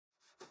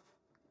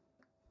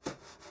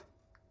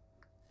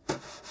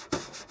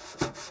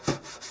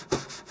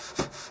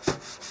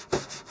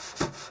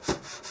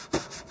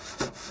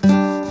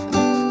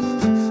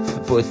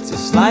put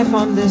this life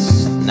on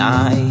this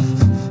night.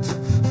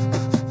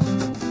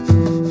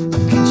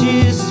 Could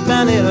you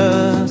spend it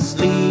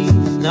asleep?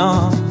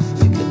 No,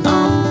 you could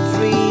not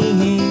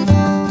dream.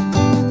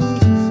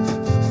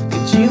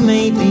 Could you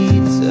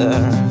maybe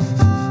turn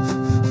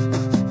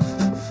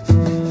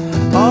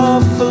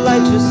off a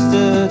light just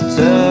to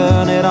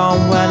turn it on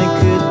when it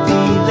could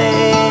be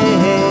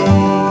late?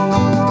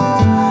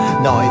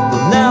 No, it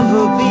will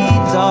never be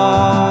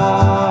dark.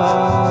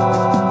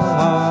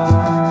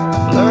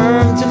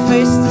 Learn to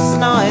face this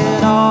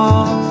night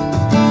off.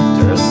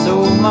 There's so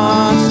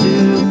much to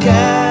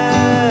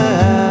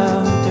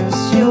care.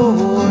 There's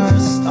your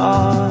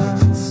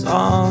start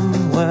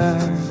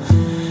somewhere.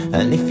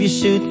 And if you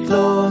should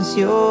close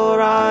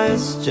your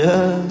eyes,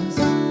 just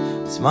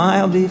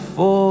smile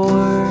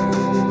before.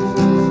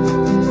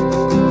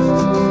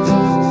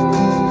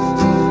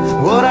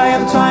 What I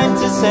am trying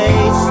to say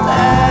is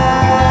that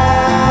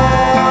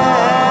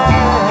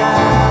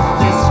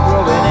this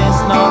growing is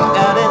not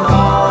getting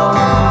old.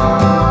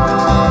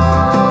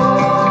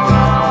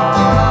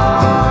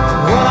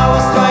 What I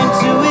was trying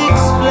to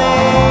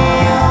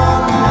explain,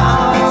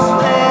 now it's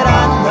late,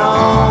 I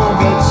know,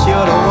 but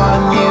you're the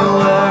one you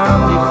were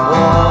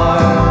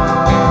before.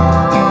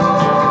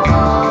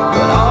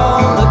 But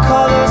all the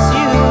colors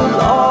you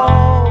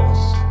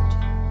lost.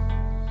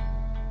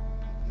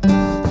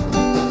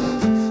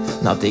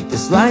 Now take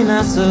this line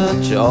as a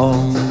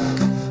joke,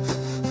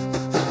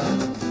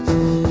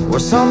 where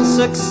some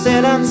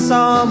succeed and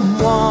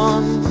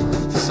someone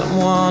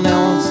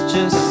else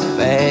just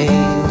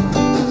fails.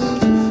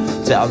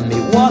 Tell me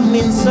what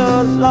means so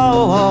low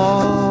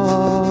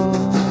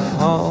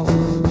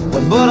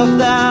when both of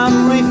them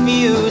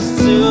refuse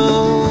to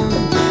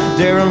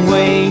their own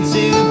way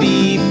to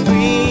be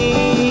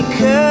free,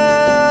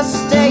 'cause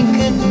they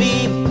could be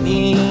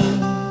me.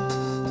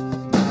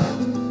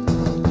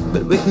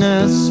 But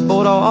weakness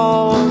both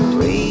all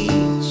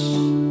reach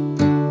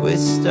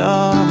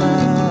wisdom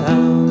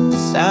and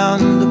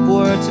sound the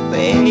word to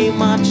pay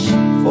much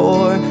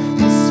for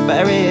this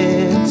very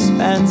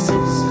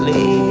expensive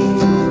sleep.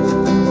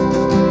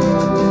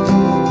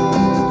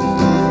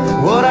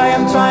 What I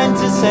am trying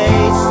to say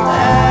is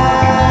that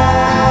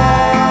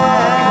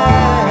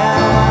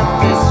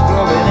this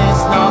growing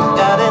is not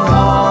getting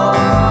old.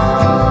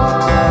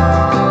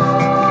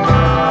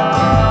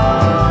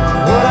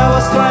 What I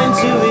was trying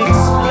to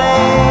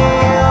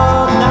explain,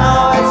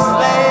 now it's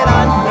late,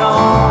 I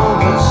know,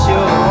 but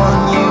you're the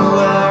one you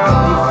were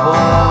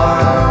before.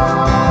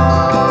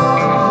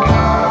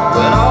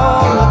 But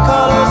all the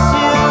colors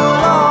you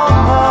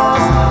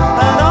lost,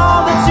 and all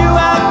that you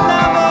have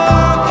never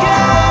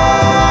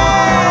cared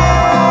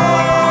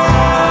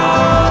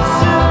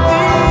to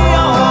be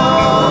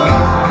alright,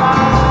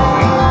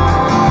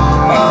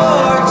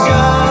 or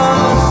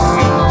just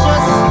be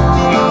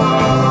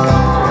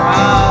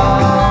proud.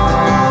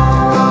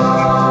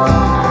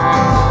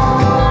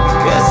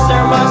 Guess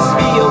there must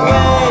be a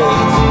way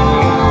to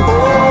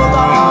hold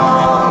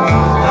on,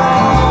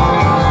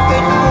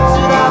 faithful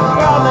to that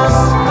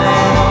promise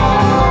made,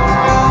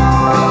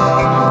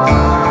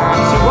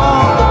 to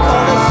all the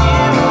colors you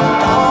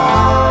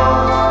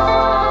lost.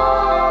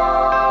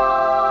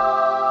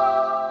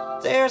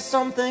 There's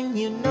something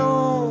you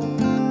know,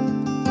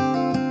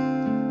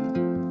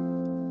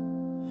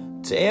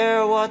 tear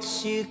what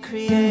you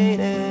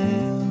created.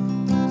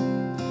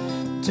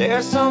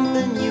 There's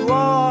something you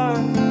are,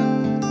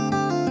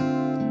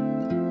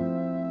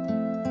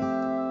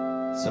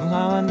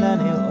 somehow and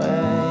anyway.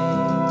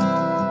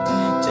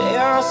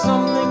 There's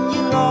something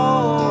you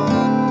lost.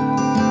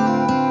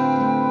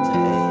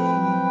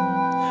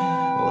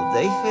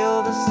 They feel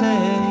the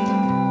same.